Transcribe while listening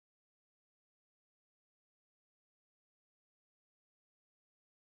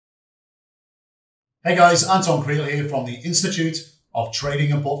Hey guys, Anton Creel here from the Institute of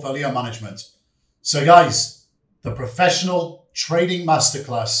Trading and Portfolio Management. So guys, the Professional Trading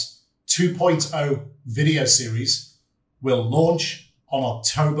Masterclass 2.0 video series will launch on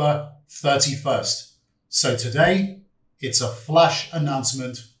October 31st. So today, it's a flash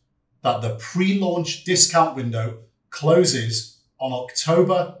announcement that the pre-launch discount window closes on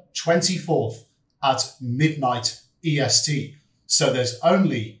October 24th at midnight EST. So there's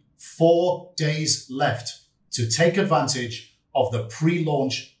only 4 days left to take advantage of the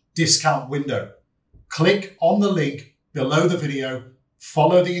pre-launch discount window. Click on the link below the video,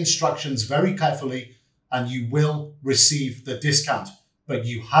 follow the instructions very carefully, and you will receive the discount. But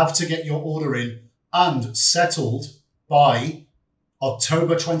you have to get your order in and settled by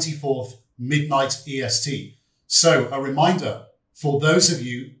October 24th, midnight EST. So a reminder for those of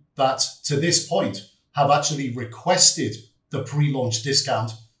you that to this point have actually requested the pre-launch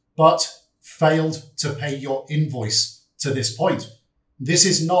discount, but failed to pay your invoice to this point. This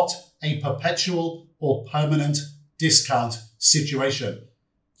is not a perpetual or permanent discount situation.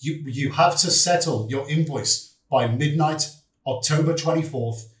 You have to settle your invoice by midnight, October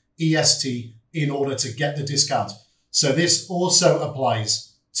 24th, EST, in order to get the discount. So this also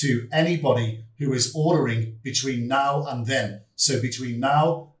applies to anybody who is ordering between now and then. So between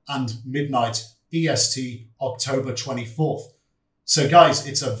now and midnight EST, October 24th. So guys,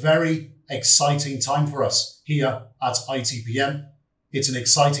 it's a very exciting time for us here at ITPM. It's an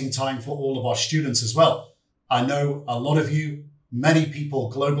exciting time for all of our students as well. I know a lot of you, many people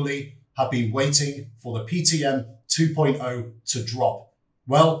globally have been waiting for the PTM 2.0 to drop.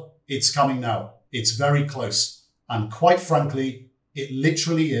 Well, it's coming now. It's very close. And quite frankly, it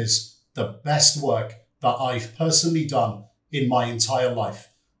literally is the best work that I've personally done in my entire life.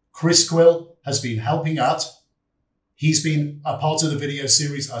 Chris Quill has been helping out. He's been a part of the video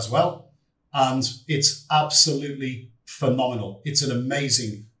series as well, and it's absolutely phenomenal. It's an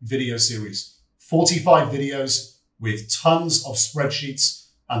amazing video series. 45 videos with tons of spreadsheets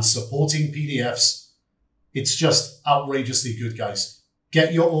and supporting PDFs. It's just outrageously good, guys.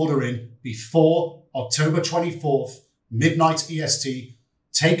 Get your order in before October 24th, midnight EST.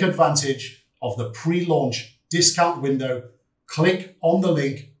 Take advantage of the pre-launch discount window. Click on the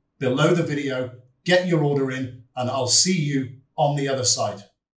link below the video, get your order in, and I'll see you on the other side.